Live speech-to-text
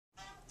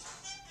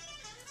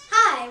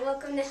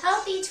welcome to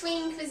Healthy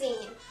Tween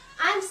Cuisine.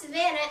 I'm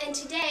Savannah, and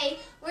today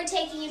we're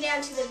taking you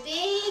down to the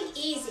Big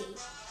Easy.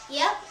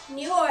 Yep,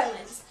 New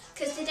Orleans,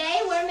 because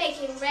today we're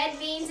making red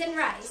beans and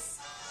rice.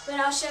 But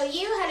I'll show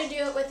you how to do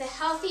it with a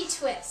healthy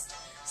twist.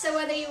 So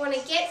whether you want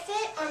to get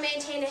fit or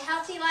maintain a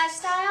healthy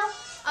lifestyle,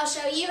 I'll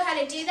show you how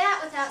to do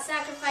that without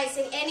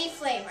sacrificing any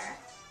flavor.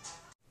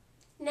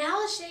 Now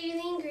I'll show you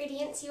the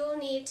ingredients you will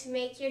need to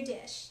make your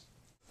dish.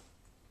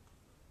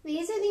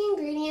 These are the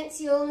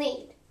ingredients you will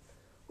need.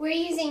 We're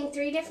using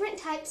 3 different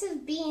types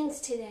of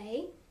beans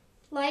today: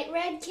 light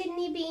red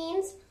kidney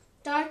beans,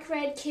 dark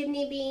red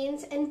kidney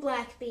beans, and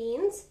black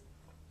beans.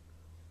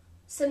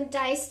 Some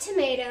diced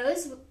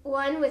tomatoes,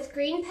 one with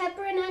green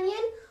pepper and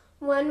onion,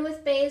 one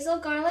with basil,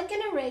 garlic,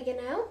 and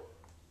oregano.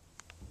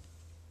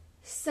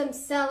 Some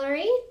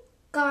celery,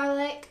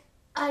 garlic,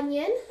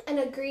 onion, and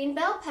a green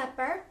bell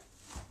pepper.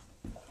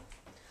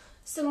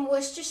 Some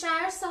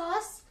Worcestershire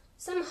sauce,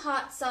 some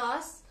hot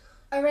sauce,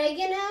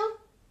 oregano,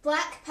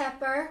 black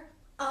pepper,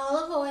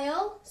 olive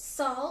oil,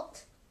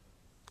 salt,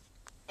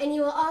 and you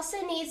will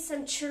also need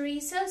some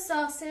chorizo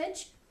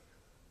sausage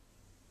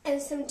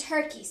and some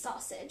turkey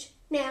sausage.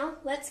 Now,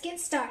 let's get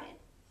started.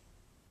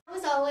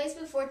 As always,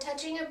 before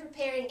touching or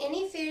preparing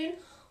any food,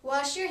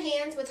 wash your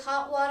hands with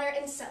hot water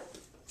and soap.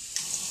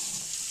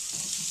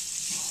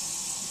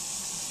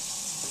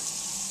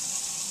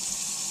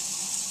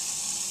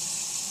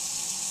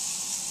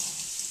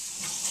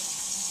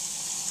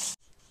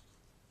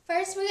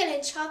 First, we're going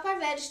to chop our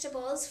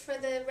vegetables for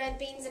the red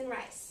beans and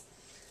rice.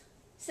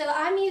 So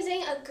I'm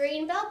using a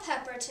green bell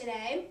pepper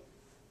today,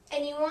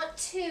 and you want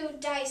to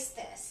dice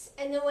this.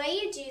 And the way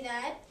you do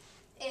that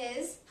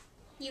is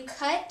you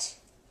cut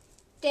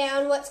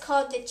down what's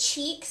called the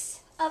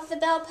cheeks of the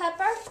bell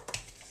pepper.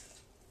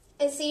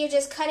 And so you're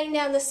just cutting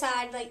down the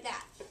side like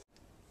that.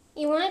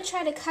 You want to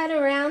try to cut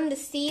around the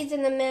seeds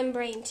and the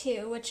membrane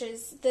too, which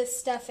is this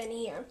stuff in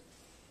here.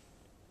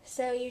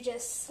 So you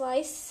just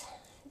slice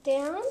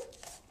down.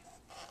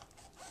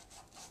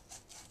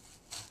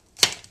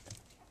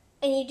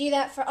 And you do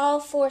that for all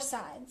 4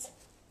 sides.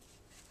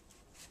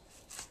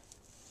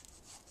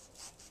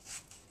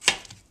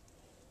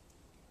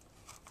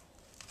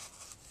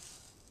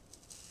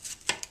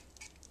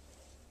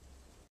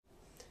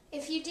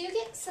 If you do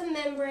get some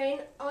membrane,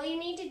 all you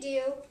need to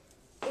do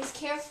is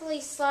carefully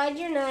slide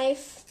your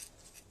knife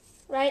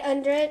right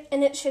under it,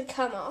 and it should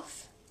come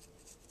off.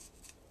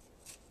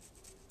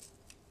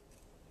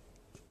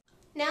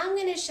 Now I'm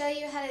going to show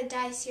you how to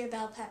dice your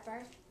bell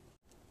pepper.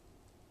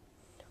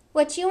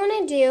 What you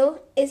want to do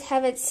is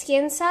have it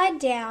skin side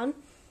down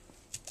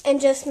and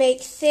just make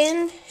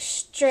thin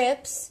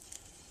strips,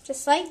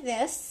 just like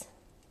this.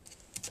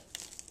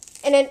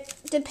 And it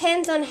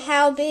depends on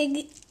how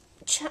big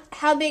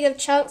of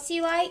chunks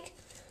you like.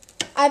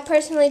 I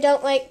personally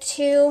don't like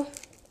too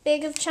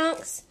big of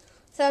chunks,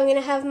 so I'm going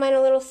to have mine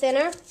a little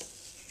thinner.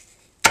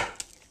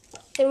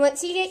 And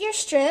once you get your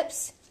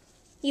strips,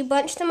 you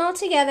bunch them all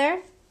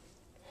together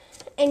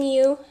and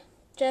you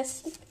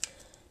just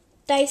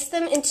dice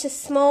them into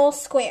small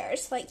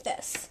squares like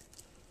this.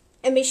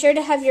 And be sure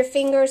to have your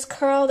fingers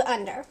curled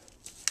under.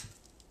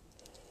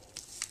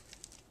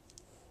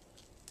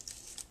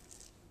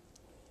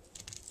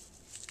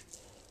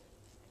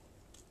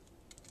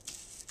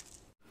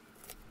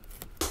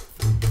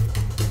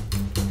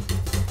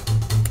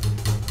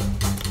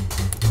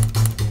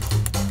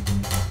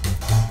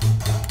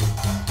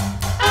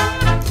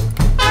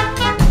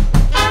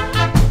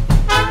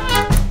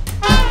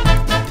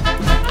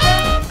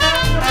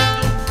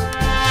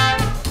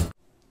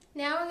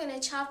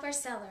 Chop our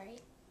celery.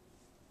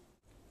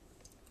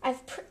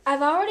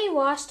 I've already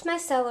washed my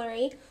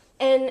celery,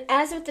 and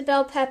as with the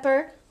bell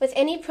pepper, with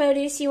any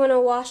produce you want to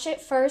wash it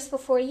first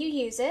before you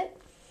use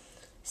it.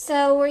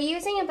 So we're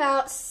using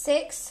about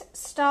 6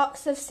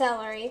 stalks of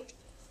celery,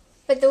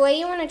 but the way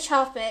you want to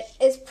chop it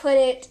is put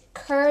it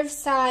curved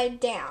side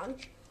down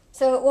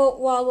so it won't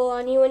wobble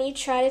on you when you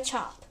try to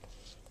chop.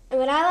 And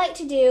what I like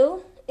to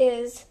do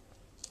is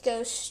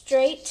go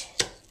straight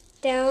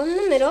down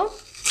the middle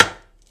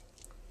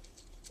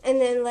and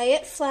then lay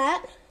it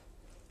flat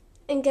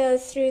and go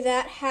through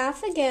that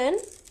half again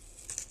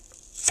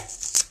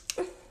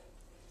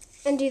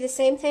and do the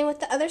same thing with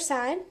the other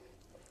side.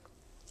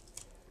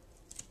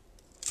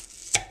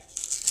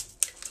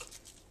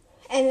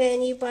 And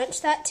then you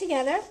bunch that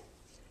together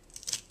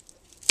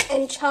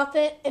and chop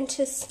it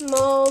into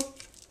small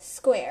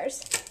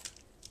squares.